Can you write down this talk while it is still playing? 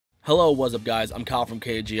Hello, what's up guys, I'm Kyle from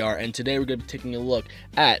KGR, and today we're going to be taking a look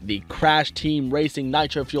at the Crash Team Racing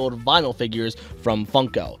Nitro Fueled vinyl figures from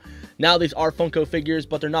Funko. Now these are Funko figures,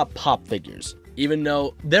 but they're not pop figures. Even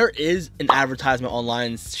though there is an advertisement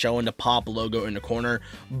online showing the pop logo in the corner,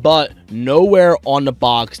 but nowhere on the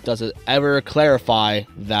box does it ever clarify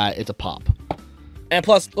that it's a pop. And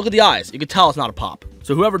plus, look at the eyes, you can tell it's not a pop.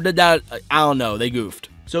 So whoever did that, I don't know, they goofed.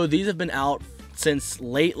 So these have been out since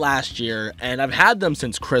late last year, and I've had them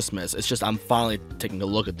since Christmas. It's just I'm finally taking a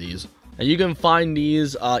look at these, and you can find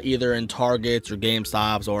these either in Targets or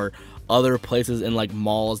GameStops or other places in like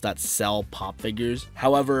malls that sell pop figures.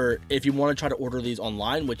 However, if you want to try to order these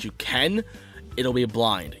online, which you can, it'll be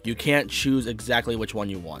blind. You can't choose exactly which one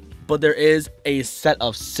you want, but there is a set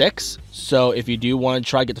of 6. So if you do want to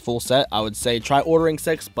try to get the full set, I would say try ordering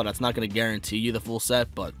 6, but that's not going to guarantee you the full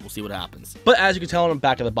set, but we'll see what happens. But as you can tell on the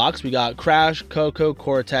back of the box, we got Crash, Coco,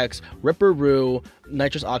 Cortex, Ripperoo,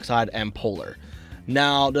 Nitrous Oxide, and Polar.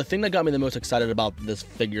 Now, the thing that got me the most excited about this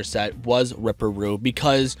figure set was Ripperoo,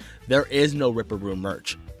 because there is no Ripperoo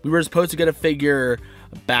merch. We were supposed to get a figure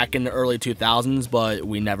back in the early 2000s, but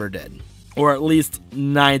we never did. Or at least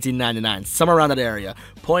 1999, somewhere around that area.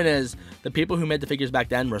 Point is, the people who made the figures back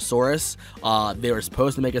then, Resource, they were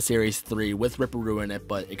supposed to make a Series 3 with Ripperoo in it,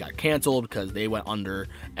 but it got canceled because they went under,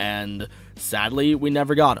 and sadly, we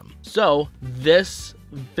never got them. So, this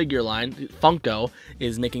figure line, Funko,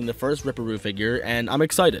 is making the first Ripperoo figure, and I'm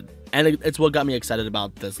excited. And it's what got me excited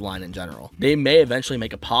about this line in general. They may eventually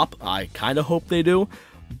make a pop, I kind of hope they do,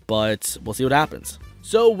 but we'll see what happens.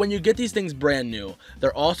 So when you get these things brand new,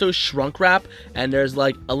 they're also shrunk wrap, and there's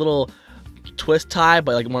like a little twist tie,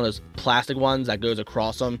 but like one of those plastic ones that goes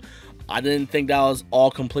across them. I didn't think that was all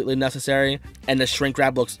completely necessary, and the shrink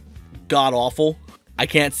wrap looks god awful. I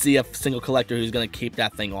can't see a single collector who's gonna keep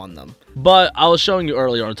that thing on them. But I was showing you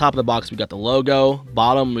earlier, on the top of the box we got the logo,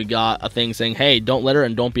 bottom we got a thing saying, hey, don't litter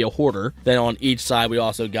and don't be a hoarder. Then on each side we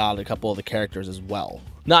also got a couple of the characters as well.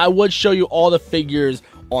 Now I would show you all the figures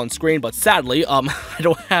on screen, but sadly I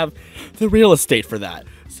don't have the real estate for that,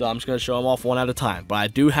 so I'm just gonna show them off one at a time. But I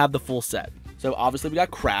do have the full set. So obviously we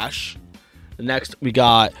got Crash, next we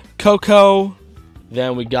got Coco,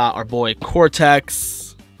 then we got our boy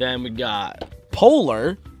Cortex, then we got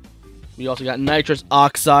Polar, we also got Nitrous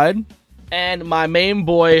Oxide, and my main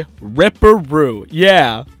boy Ripperoo.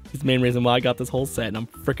 Yeah, that's the main reason why I got this whole set, and I'm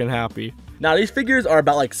freaking happy. Now these figures are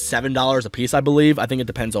about like $7 a piece, I believe. I think it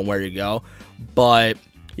depends on where you go, but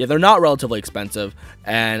yeah, they're not relatively expensive,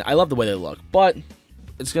 and I love the way they look, but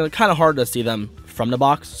it's gonna kind of hard to see them from the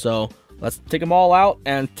box, so let's take them all out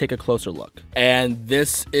and take a closer look. And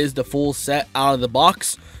this is the full set out of the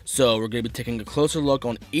box, so we're gonna be taking a closer look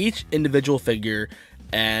on each individual figure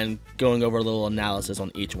and going over a little analysis on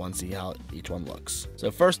each one, see how each one looks.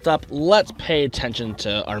 So first up, let's pay attention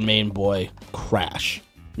to our main boy, Crash.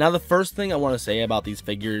 Now the first thing I want to say about these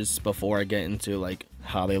figures before I get into like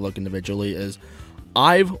how they look individually is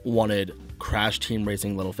I've wanted Crash Team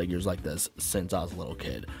Racing little figures like this since I was a little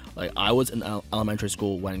kid. Like I was in elementary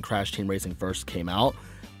school when Crash Team Racing first came out,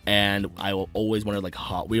 and I always wanted like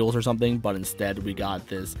Hot Wheels or something, but instead we got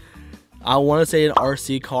this, I want to say an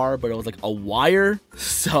RC car, but it was like a wire,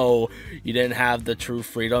 so you didn't have the true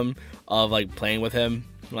freedom of like playing with him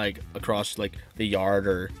like across like the yard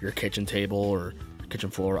or your kitchen table or kitchen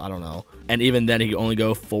floor, I don't know. And even then he could only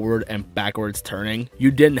go forward and backwards turning. You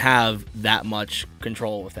didn't have that much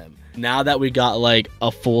control with him. Now that we got like a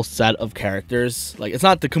full set of characters, like it's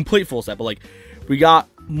not the complete full set, but like we got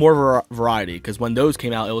more variety, because when those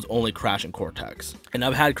came out it was only Crash and Cortex, and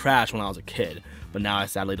I've had Crash when I was a kid, but now I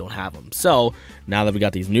sadly don't have them. So now that we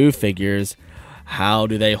got these new figures, how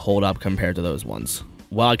do they hold up compared to those ones?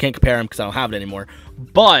 Well, I can't compare them because I don't have it anymore,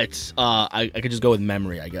 but I could just go with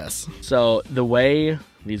memory, I guess. So the way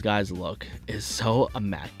these guys look is so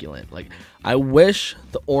immaculate. Like, I wish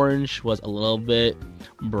the orange was a little bit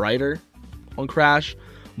brighter on Crash,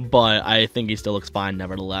 but I think he still looks fine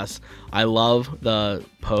nevertheless. I love the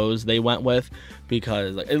pose they went with,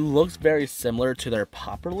 because like, it looks very similar to their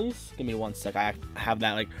pop release. Give me one sec, I have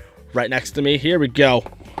that like right next to me. Here we go.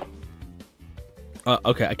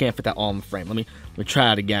 Okay, I can't fit that all in the frame. Let me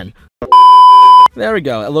try it again. There we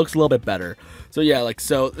go. It looks a little bit better. So yeah, like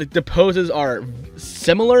the poses are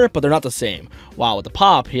similar, but they're not the same. While with the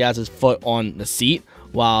pop, he has his foot on the seat,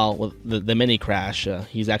 while with the mini Crash,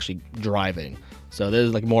 he's actually driving. So this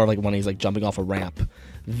is like more of like when he's like jumping off a ramp.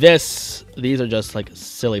 These are just like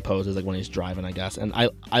silly poses, like when he's driving, I guess. And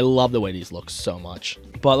I love the way these look so much.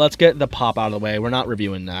 But let's get the pop out of the way. We're not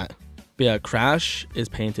reviewing that. But yeah, Crash is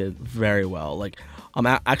painted very well. Like, I'm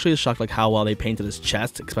actually shocked like how well they painted his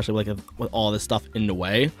chest, especially like with all this stuff in the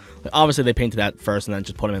way. Like, obviously they painted that first and then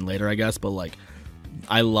just put him in later, I guess, but like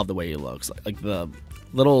I love the way he looks. Like the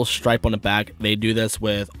little stripe on the back, they do this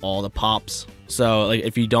with all the pops. So like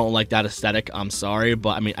if you don't like that aesthetic, I'm sorry,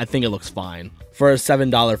 but I mean I think it looks fine. For a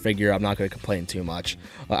 $7 figure, I'm not going to complain too much.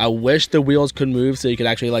 I wish the wheels could move so you could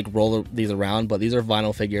actually like roll these around, but these are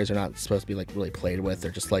vinyl figures. They're not supposed to be like really played with.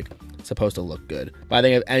 They're just like supposed to look good. But I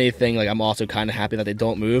think if anything, like I'm also kind of happy that they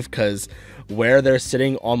don't move, because where they're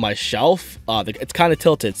sitting on my shelf, it's kind of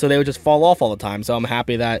tilted, so they would just fall off all the time. So I'm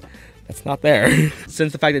happy that that's not there.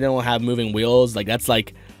 Since the fact that they don't have moving wheels, like that's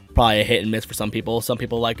like probably a hit and miss for some people. Some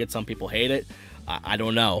people like it, some people hate it. I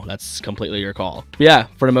don't know. That's completely your call. But yeah,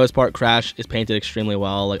 for the most part, Crash is painted extremely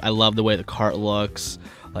well. Like I love the way the cart looks.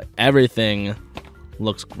 Like everything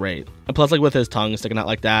looks great. And plus, like with his tongue sticking out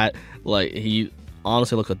like that, like he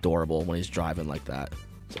honestly looks adorable when he's driving like that.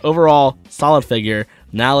 So overall, solid figure.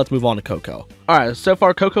 Now let's move on to Coco. All right, so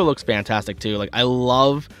far Coco looks fantastic too. Like I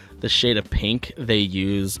love the shade of pink they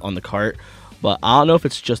use on the cart, but I don't know if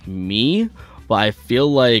it's just me, but I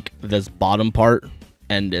feel like this bottom part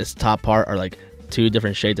and this top part are like two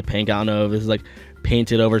different shades of pink. I don't know if this is like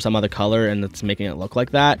painted over some other color and it's making it look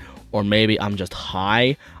like that, or maybe I'm just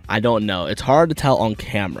high. I don't know. It's hard to tell on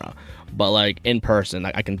camera, but like in person,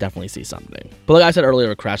 I can definitely see something. But like I said earlier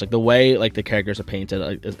with Crash, like the way like the characters are painted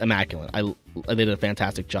like, is immaculate. They did a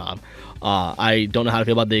fantastic job. I don't know how to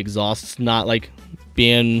feel about the exhausts not like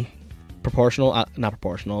being proportional, not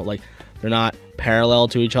proportional. Like they're not parallel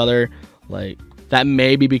to each other. Like that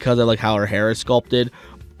may be because of like how her hair is sculpted,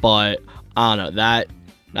 but I don't know,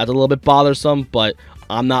 that's a little bit bothersome, but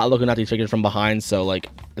I'm not looking at these figures from behind, so like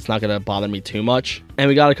it's not gonna bother me too much. And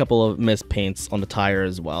we got a couple of missed paints on the tire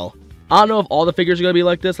as well. I don't know if all the figures are gonna be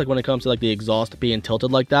like this, like when it comes to like the exhaust being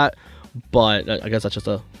tilted like that, but I guess that's just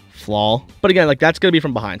a flaw. But again, like that's gonna be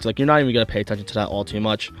from behind, so like you're not even gonna pay attention to that all too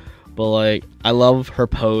much. But like I love her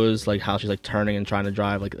pose, like how she's like turning and trying to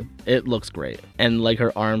drive, like it looks great. And like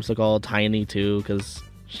her arms look all tiny too, because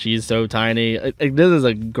she's so tiny. Like, this is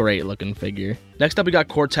a great looking figure. Next up we got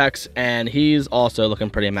Cortex, and he's also looking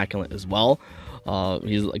pretty immaculate as well.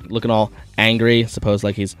 He's like looking all angry, suppose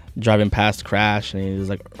like he's driving past Crash, and he's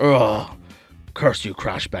like, "Ugh, curse you,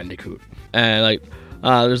 Crash Bandicoot." And like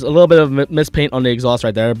there's a little bit of mispaint on the exhaust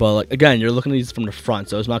right there, but like again, you're looking at these from the front,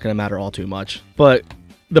 so it's not gonna matter all too much. But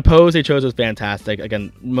the pose they chose was fantastic. Again,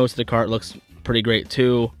 most of the cart looks pretty great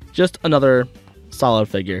too. Just another solid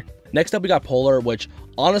figure. Next up we got Polar, which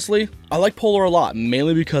honestly I like Polar a lot,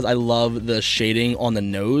 mainly because I love the shading on the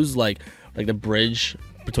nose, like the bridge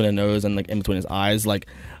between the nose and like in between his eyes. Like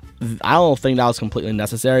I don't think that was completely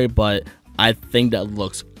necessary, but I think that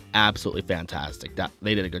looks absolutely fantastic. That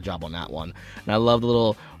they did a good job on that one. And I love the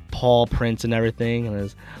little paw prints and everything, and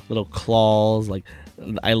his little claws. Like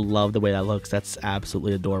I love the way that looks. That's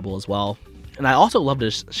absolutely adorable as well. And I also love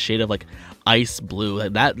this shade of like ice blue.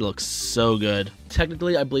 Like, that looks so good.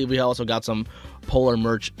 Technically, I believe we also got some Polar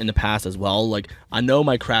merch in the past as well. Like I know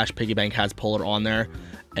my Crash piggy bank has Polar on there,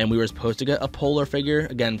 and we were supposed to get a Polar figure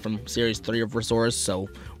again from Series 3 of Resource, so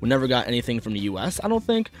we never got anything from the US, I don't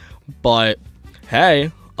think. But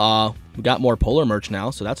hey, we got more Polar merch now,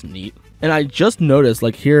 so that's neat. And I just noticed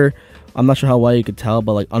like here, I'm not sure how well you could tell,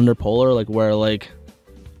 but like under Polar, like where like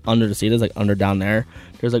under the seat is, like under down there,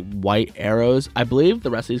 there's like white arrows. I believe the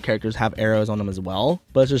rest of these characters have arrows on them as well,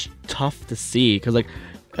 but it's just tough to see because like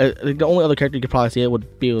the only other character you could probably see it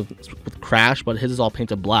would be with Crash, but his is all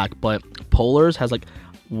painted black. But Polar's has like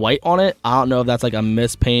white on it. I don't know if that's like a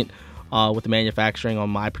mispaint with the manufacturing on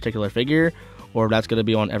my particular figure, or if that's going to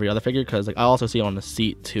be on every other figure, because like I also see on the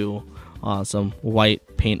seat too some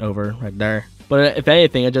white paint over right there. But if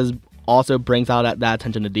anything, it just also brings out that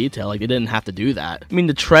attention to detail. Like they didn't have to do that. I mean,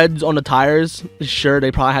 the treads on the tires, sure,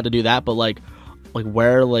 they probably had to do that, but like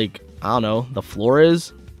where like I don't know the floor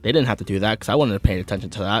is, they didn't have to do that, because I wouldn't have paid attention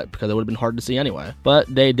to that because it would have been hard to see anyway. But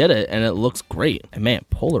they did it, and it looks great. And man,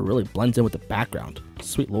 Polar really blends in with the background.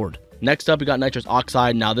 Sweet lord. Next up, we got Nitrous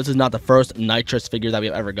Oxide. Now, this is not the first Nitrous figure that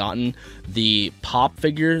we've ever gotten. The Pop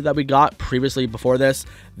figure that we got previously before this,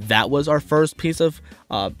 that was our first piece of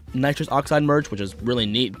Nitrous Oxide merch, which is really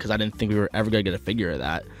neat because I didn't think we were ever going to get a figure of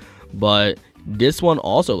that. But this one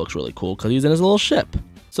also looks really cool because he's in his little ship.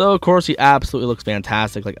 So, of course, he absolutely looks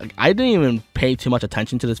fantastic. Like I didn't even pay too much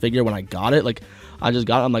attention to this figure when I got it. Like, I just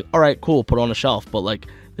got it. I'm like, all right, cool, put it on the shelf. But, like,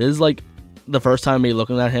 this is, like, the first time me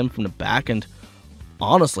looking at him from the back, and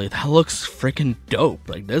honestly, that looks freaking dope.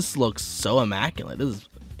 Like, this looks so immaculate. This is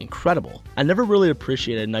incredible. I never really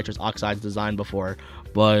appreciated Nitrous Oxide's design before,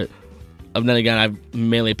 but And then again, I've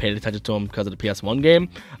mainly paid attention to him because of the PS1 game.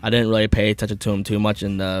 I didn't really pay attention to him too much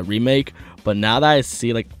in the remake, but now that I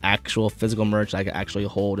see like actual physical merch I can actually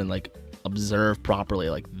hold and like observe properly,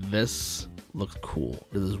 like this looks cool.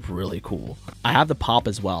 This is really cool. I have the pop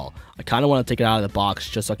as well. I kind of want to take it out of the box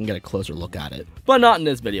just so I can get a closer look at it, but not in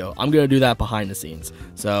this video. I'm gonna do that behind the scenes,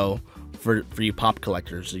 so for you pop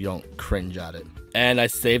collectors, so you don't cringe at it. And I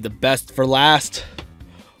saved the best for last.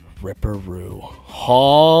 Ripperoo.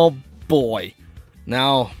 Oh boy.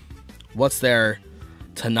 Now, what's there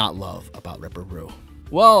to not love about Ripperoo?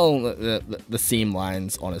 Well, the seam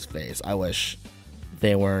lines on his face. I wish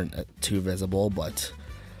they weren't too visible, but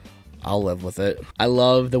I'll live with it. I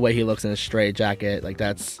love the way he looks in his straight jacket. Like,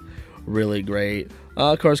 that's really great.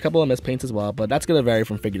 Of course, a couple of mispaints as well, but that's gonna vary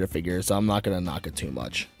from figure to figure, so I'm not gonna knock it too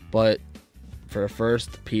much. But for a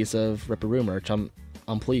first piece of Ripperoo merch, I'm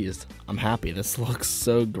pleased. I'm happy. This looks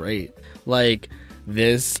so great. Like,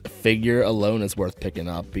 this figure alone is worth picking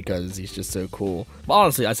up because he's just so cool. But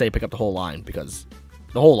honestly, I say pick up the whole line because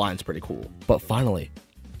the whole line's pretty cool. But finally,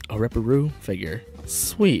 a Ripperoo figure.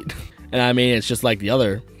 Sweet. And I mean, it's just like the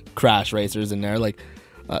other Crash racers in there. Like,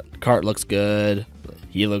 Kart looks good.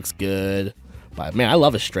 He looks good. But man, I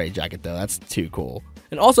love his straight jacket though. That's too cool.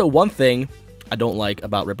 And also, one thing I don't like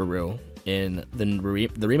about Ripperoo in the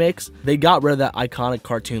remakes, they got rid of that iconic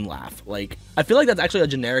cartoon laugh. Like, I feel like that's actually a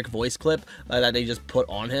generic voice clip that they just put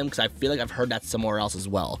on him, because I feel like I've heard that somewhere else as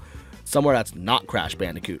well, somewhere that's not Crash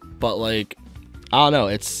Bandicoot. But like, I don't know,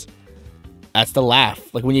 that's the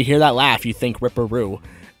laugh. Like, when you hear that laugh, you think Ripperoo,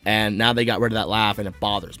 and now they got rid of that laugh and it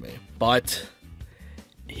bothers me. But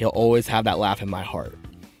he'll always have that laugh in my heart.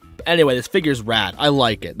 But anyway, this figure's rad. I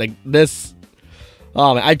like it. Like, this,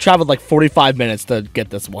 oh man, I traveled like 45 minutes to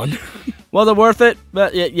get this one. Was it worth it?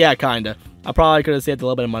 But yeah, kinda. I probably could have saved a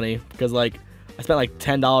little bit of money because like I spent like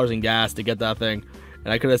 $10 in gas to get that thing,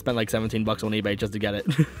 and I could have spent like 17 bucks on eBay just to get it.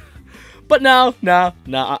 But no,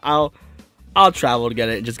 I'll travel to get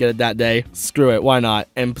it and just get it that day. Screw it, why not?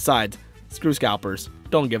 And besides, screw scalpers.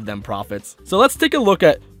 Don't give them profits. So let's take a look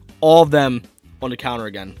at all of them on the counter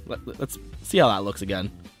again. Let's see how that looks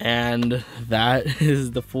again. And that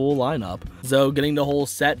is the full lineup. So getting the whole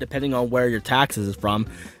set, depending on where your taxes is from,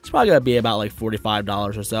 it's probably gonna be about like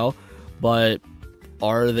 $45 or so. But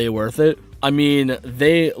are they worth it? I mean,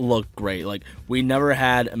 they look great. Like, we never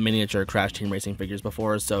had miniature Crash Team Racing figures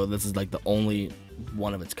before, so this is like the only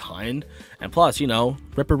one of its kind. And plus, you know,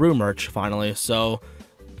 Ripperoo merch finally. So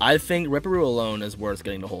I think Ripperoo alone is worth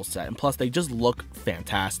getting the whole set, and plus they just look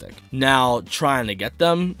fantastic. Now, trying to get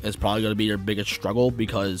them is probably going to be your biggest struggle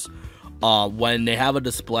because when they have a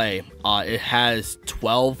display, it has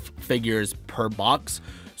 12 figures per box.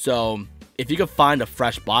 So if you could find a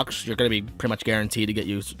fresh box, you're going to be pretty much guaranteed to get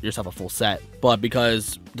yourself a full set. But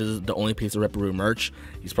because this is the only piece of Ripperoo merch,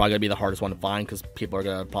 he's probably going to be the hardest one to find because people are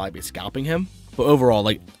going to probably be scalping him. But overall,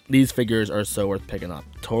 like, these figures are so worth picking up.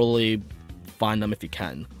 Totally find them if you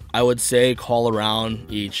can. I would say call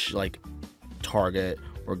around each like Target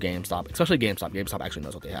or GameStop, especially GameStop. GameStop actually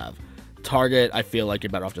knows what they have. Target, I feel like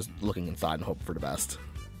you're better off just looking inside and hope for the best,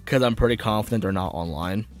 because I'm pretty confident they're not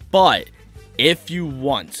online. But if you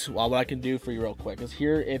want, well, what I can do for you real quick is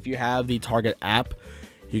here, if you have the Target app,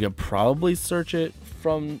 you can probably search it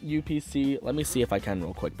from UPC. Let me see if I can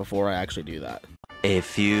real quick before I actually do that. A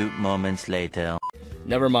few moments later.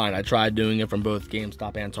 Never mind, I tried doing it from both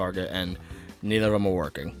GameStop and Target, and neither of them are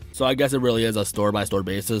working. So I guess it really is a store-by-store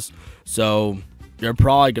basis. So you're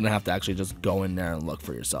probably going to have to actually just go in there and look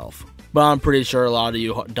for yourself. But I'm pretty sure a lot of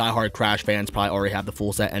you diehard Crash fans probably already have the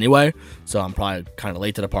full set anyway. So I'm probably kind of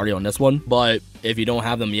late to the party on this one. But if you don't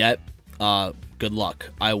have them yet, good luck.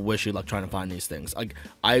 I wish you luck trying to find these things. Like,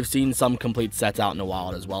 I've seen some complete sets out in the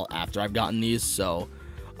wild as well after I've gotten these. So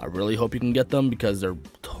I really hope you can get them because they're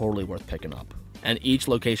totally worth picking up. And each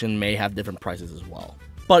location may have different prices as well.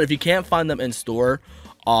 But if you can't find them in store,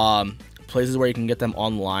 places where you can get them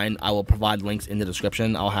online, I will provide links in the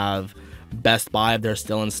description. I'll have Best Buy if they're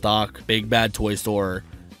still in stock, Big Bad Toy Store,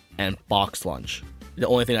 and Box Lunch. The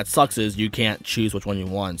only thing that sucks is you can't choose which one you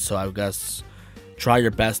want, so I guess try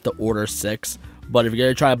your best to order 6. But if you're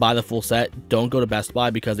going to try to buy the full set, don't go to Best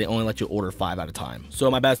Buy because they only let you order 5 at a time. So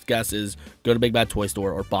my best guess is go to Big Bad Toy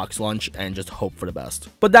Store or Box Lunch and just hope for the best.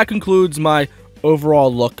 But that concludes my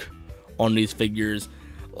overall look on these figures.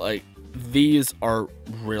 Like, these are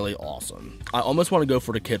really awesome. I almost want to go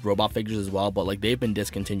for the Kid Robot figures as well, but like, they've been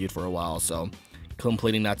discontinued for a while, so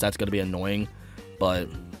completing that set's going to be annoying, but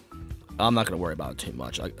I'm not going to worry about it too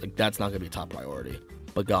much. Like, that's not going to be a top priority.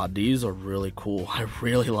 But god, these are really cool. I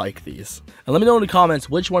really like these. And let me know in the comments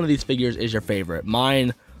which one of these figures is your favorite.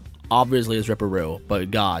 Mine obviously is Ripperoo, but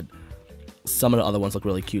god, some of the other ones look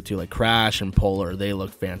really cute too, like Crash and Polar. They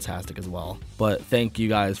look fantastic as well. But thank you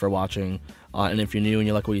guys for watching. And if you're new and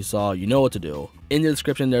you like what you saw, you know what to do. In the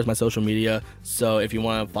description, there's my social media. So if you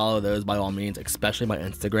want to follow those, by all means, especially my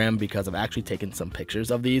Instagram, because I've actually taken some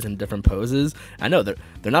pictures of these in different poses. I know they're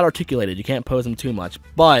not articulated. You can't pose them too much,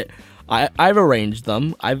 but I've arranged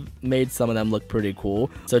them. I've made some of them look pretty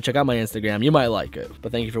cool. So check out my Instagram. You might like it.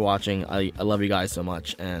 But thank you for watching. I love you guys so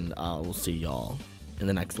much, and we'll see y'all in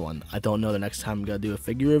the next one. I don't know the next time I'm going to do a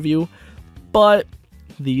figure review, but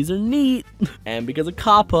these are neat. And because of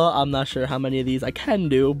Kappa, I'm not sure how many of these I can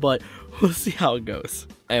do, but we'll see how it goes.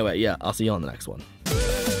 Anyway, yeah, I'll see you on the next one.